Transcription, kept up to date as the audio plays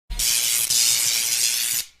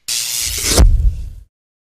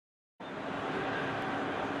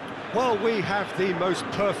Well, we have the most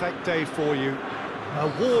perfect day for you. A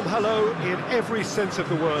warm hello in every sense of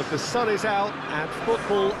the word. The sun is out and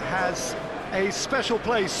football has a special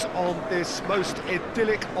place on this most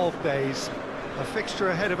idyllic of days. A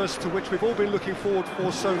fixture ahead of us to which we've all been looking forward for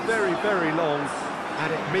so very, very long,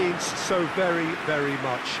 and it means so very, very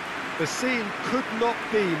much. The scene could not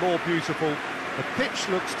be more beautiful. The pitch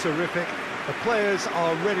looks terrific. The players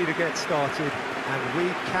are ready to get started, and we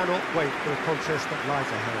cannot wait for the contest that lies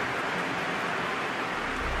ahead.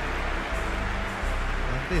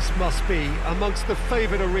 This must be amongst the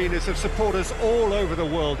favoured arenas of supporters all over the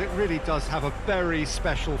world. It really does have a very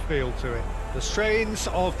special feel to it. The strains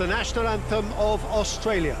of the national anthem of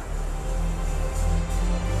Australia.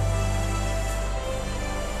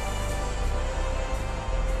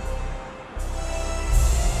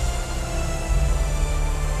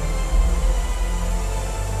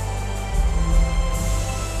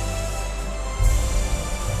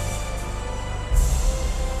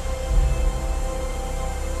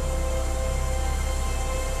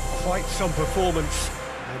 Quite some performance,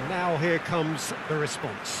 and now here comes the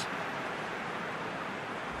response.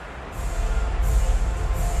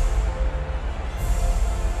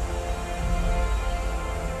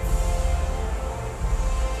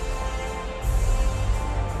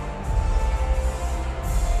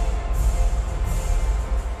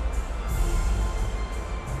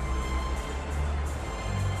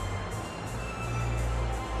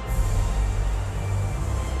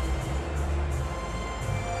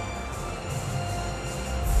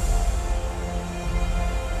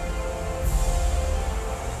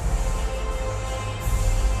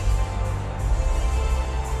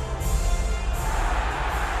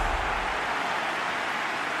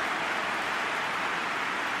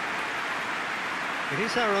 It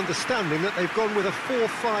is our understanding that they've gone with a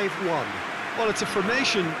 4-5-1. Well, it's a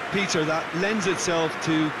formation, Peter, that lends itself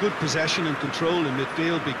to good possession and control in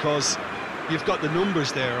midfield because you've got the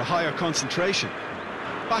numbers there, a higher concentration.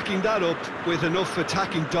 Backing that up with enough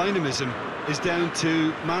attacking dynamism is down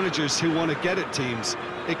to managers who want to get at teams.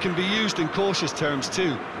 It can be used in cautious terms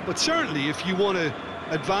too, but certainly if you want to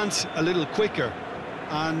advance a little quicker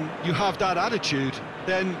and you have that attitude,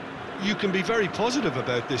 then you can be very positive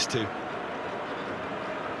about this too.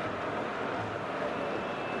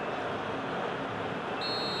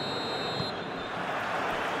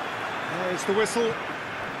 There's the whistle.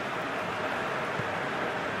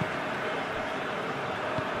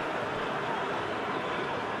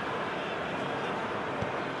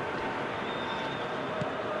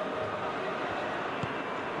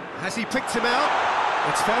 Has he picked him out?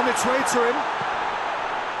 It's found its way to him.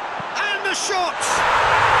 And the shot!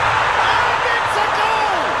 And it's a goal!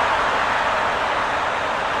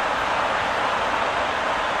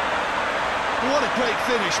 What a great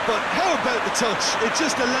finish, but how about the touch? It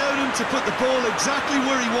just allowed him to put the ball exactly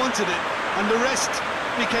where he wanted it, and the rest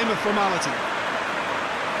became a formality.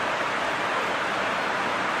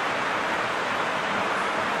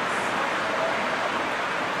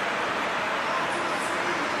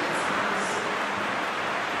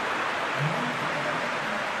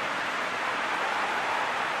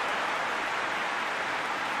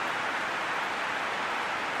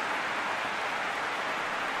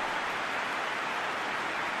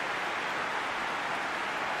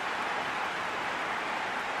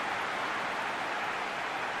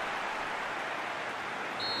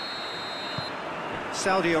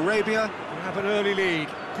 Saudi Arabia have an early lead.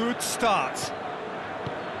 Good start.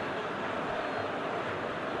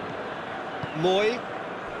 Moy.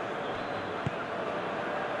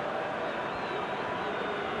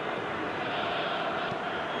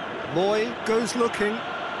 Moy goes looking. It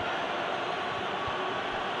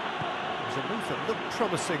was a move that looked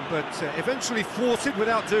promising, but eventually thwarted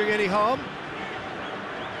without doing any harm.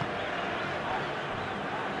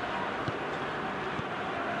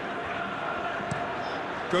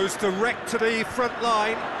 Goes direct to the front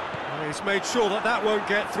line. He's made sure that that won't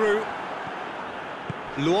get through.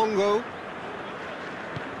 Luongo.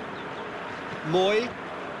 Moy.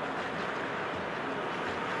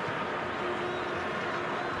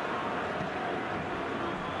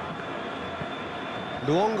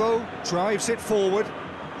 Luongo drives it forward.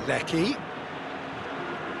 Lecky.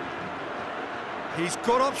 He's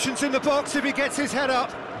got options in the box if he gets his head up.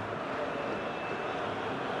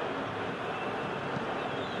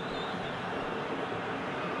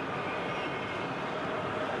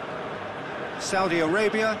 Saudi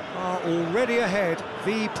Arabia are already ahead,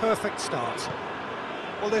 the perfect start.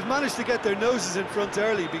 Well, they've managed to get their noses in front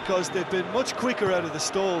early because they've been much quicker out of the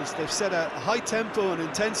stalls. They've set a high tempo and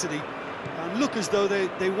intensity and look as though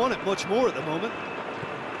they want it much more at the moment.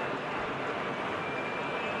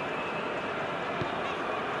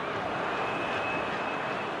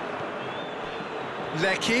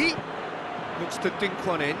 Lecky looks to dink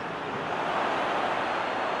one in.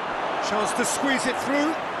 Chance to squeeze it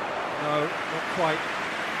through. No, not quite.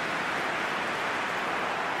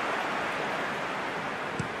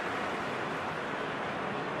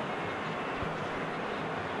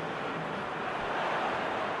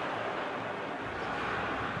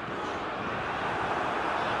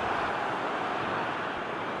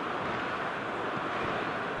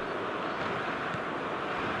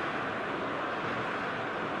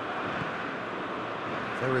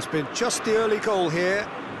 There has been just the early goal here,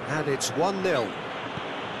 and it's 1-0.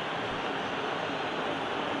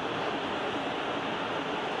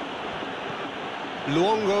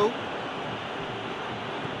 Luongo.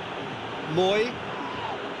 Moy.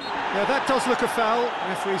 Yeah, that does look a foul.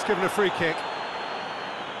 Referee's given a free kick.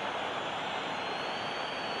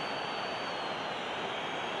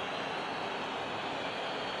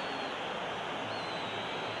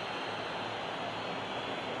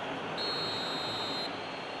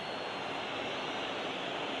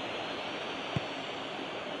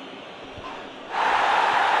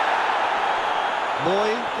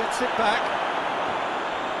 Moy gets it back.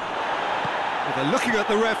 Well, they're looking at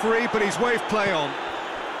the referee, but he's waved play on.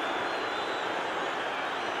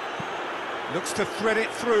 Looks to thread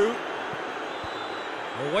it through.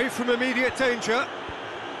 Away from immediate danger.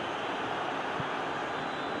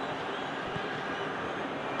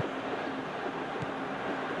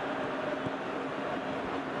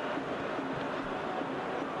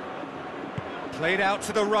 Played out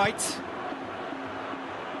to the right.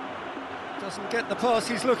 Doesn't get the pass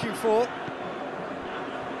he's looking for.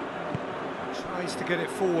 Tries to get it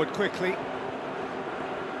forward quickly.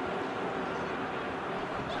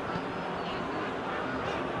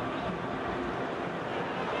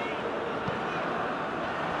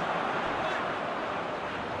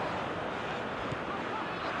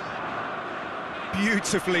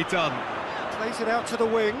 Beautifully done. Plays it out to the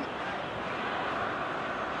wing.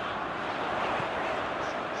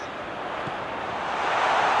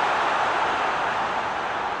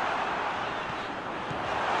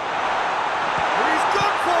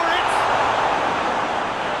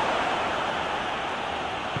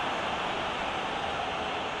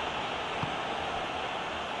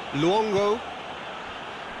 Luongo.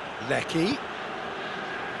 Lecky.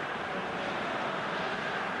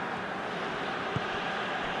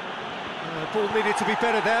 Ball needed to be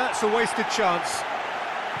better there, it's a wasted chance.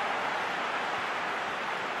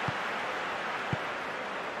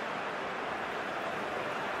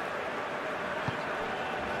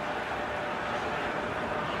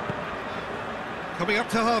 Coming up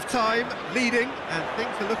to half-time, leading, and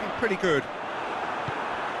things are looking pretty good.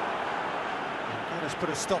 Let's put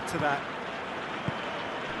a stop to that.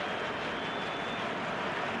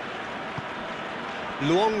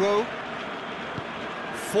 Luongo.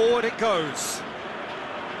 Forward it goes.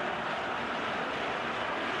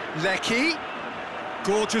 Lecky.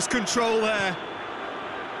 Gorgeous control there.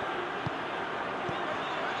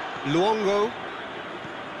 Luongo.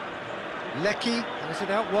 Lecky has it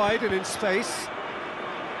out wide and in space.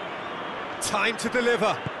 Time to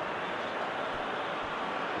deliver.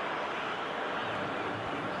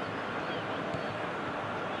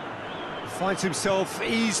 Finds himself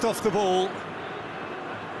eased off the ball.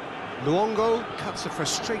 Luongo cuts a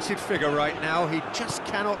frustrated figure right now. He just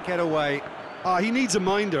cannot get away. He needs a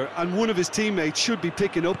minder, and one of his teammates should be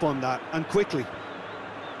picking up on that, and quickly.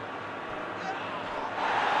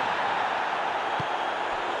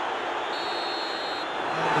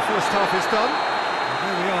 And the first half is done. And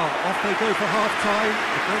there we are, off they go for half-time.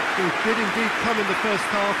 The breakthrough did indeed come in the first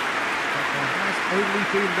half, but there has only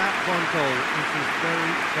been that one goal. It is very,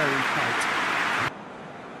 very tight.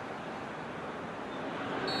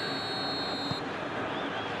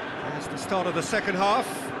 The start of the second half.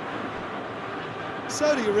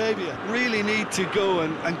 Saudi Arabia really need to go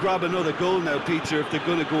and grab another goal now, Peter, if they're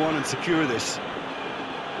going to go on and secure this.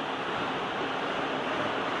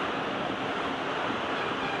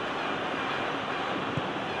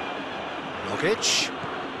 Rogic.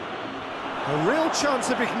 A real chance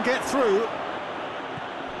if he can get through.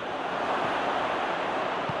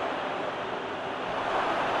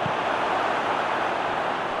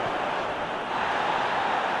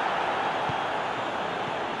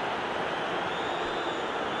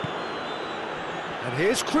 And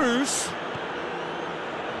here's Cruz.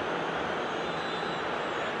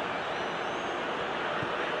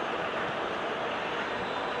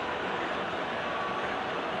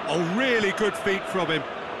 Oh, really good feet from him.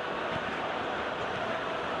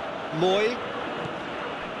 Moy.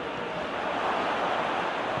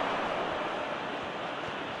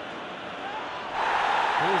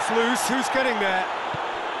 Ball's loose, who's getting there?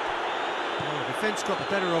 Defence got the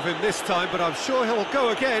better of him this time, but I'm sure he'll go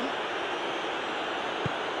again.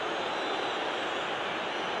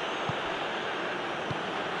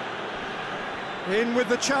 In with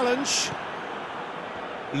the challenge.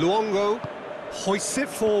 Luongo hoists it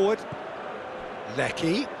forward.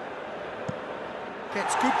 Lecky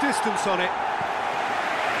gets good distance on it.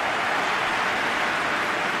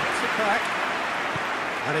 Gets it back.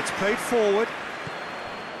 And it's played forward.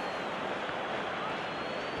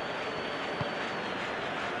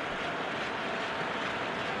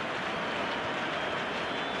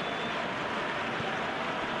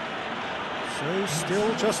 So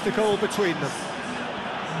still just a goal between them.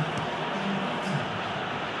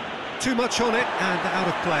 Too much on it and out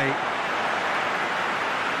of play.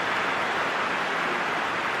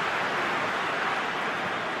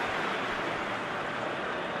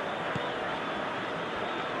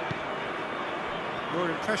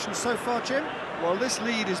 Your impression so far, Jim? Well, this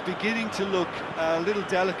lead is beginning to look a little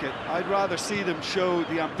delicate. I'd rather see them show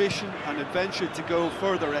the ambition and adventure to go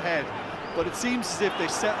further ahead. But it seems as if they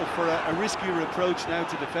settle for a riskier approach now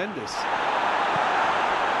to defend this.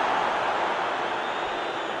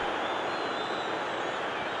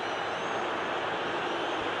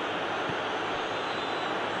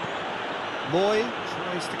 Moy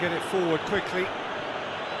tries to get it forward quickly.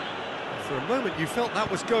 For a moment you felt that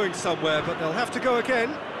was going somewhere, but they'll have to go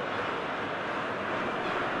again.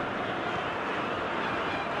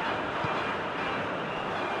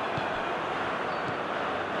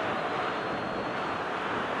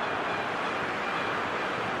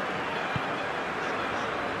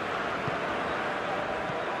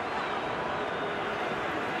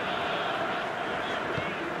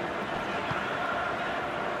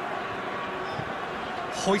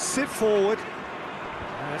 Hoists it forward.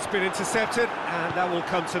 It's been intercepted, and that will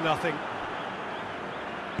come to nothing.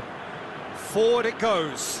 Forward it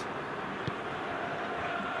goes.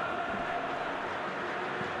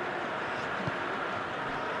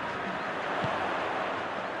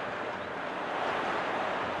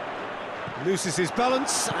 Loses his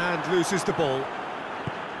balance and loses the ball.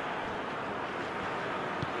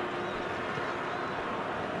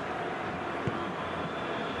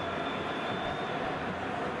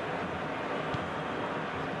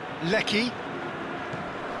 Lecky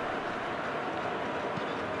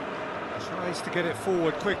tries to get it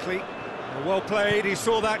forward quickly. Well played, he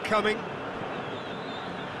saw that coming.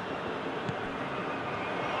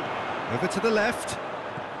 Over to the left.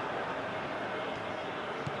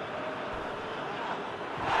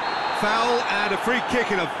 Foul and a free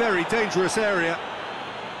kick in a very dangerous area.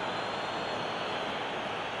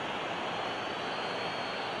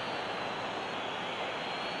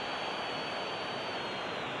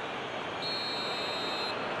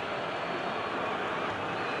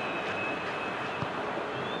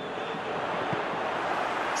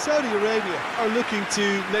 Saudi Arabia are looking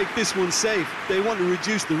to make this one safe. They want to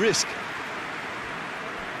reduce the risk.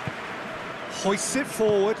 Hoists it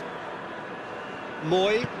forward.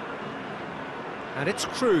 Moy. And it's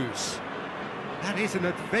Cruz. That is an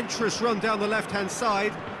adventurous run down the left-hand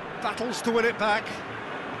side. Battles to win it back.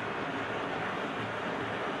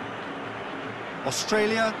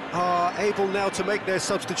 Australia are able now to make their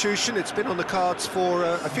substitution. It's been on the cards for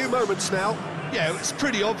a few moments now. Yeah, it's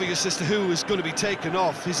pretty obvious as to who was going to be taken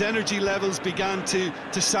off. His energy levels began to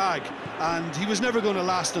sag, and he was never going to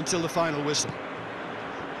last until the final whistle.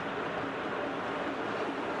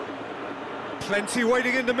 Plenty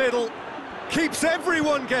waiting in the middle. Keeps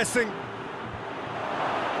everyone guessing.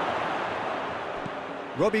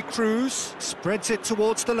 Robbie Cruz spreads it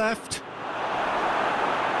towards the left.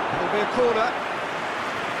 It'll be a corner.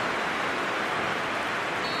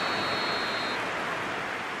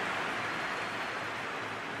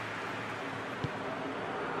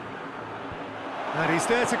 And he's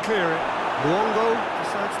there to clear it. Luongo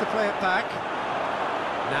decides to play it back.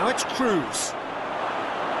 Now it's Cruz.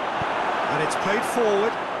 And it's played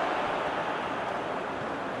forward.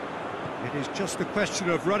 It is just a question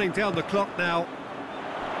of running down the clock now.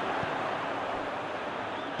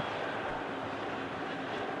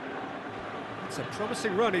 It's a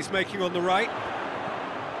promising run he's making on the right.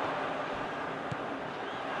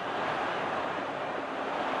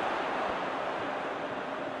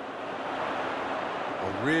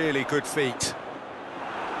 A really good feat.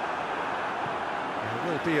 There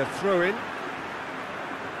will be a throw-in.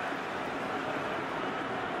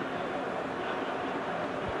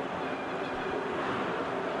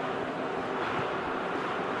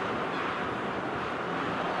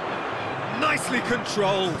 Nicely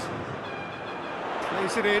controlled.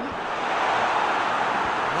 Plays it in.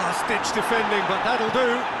 Last-ditch defending, but that'll do.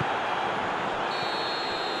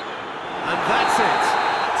 And that's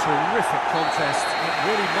terrific contest. It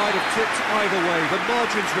really might have tipped either way. The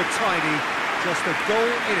margins were tiny, just a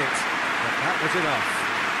goal in it, but that was enough.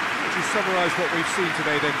 Would you summarise what we've seen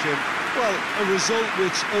today then, Jim? Well, a result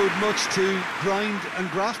which owed much to grind and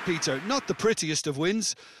graft, Peter. Not the prettiest of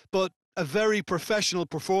wins, but a very professional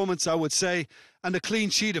performance, I would say. And a clean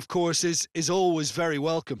sheet, of course, is always very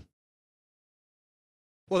welcome.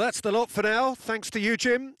 Well, that's the lot for now. Thanks to you,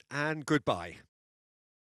 Jim, and goodbye.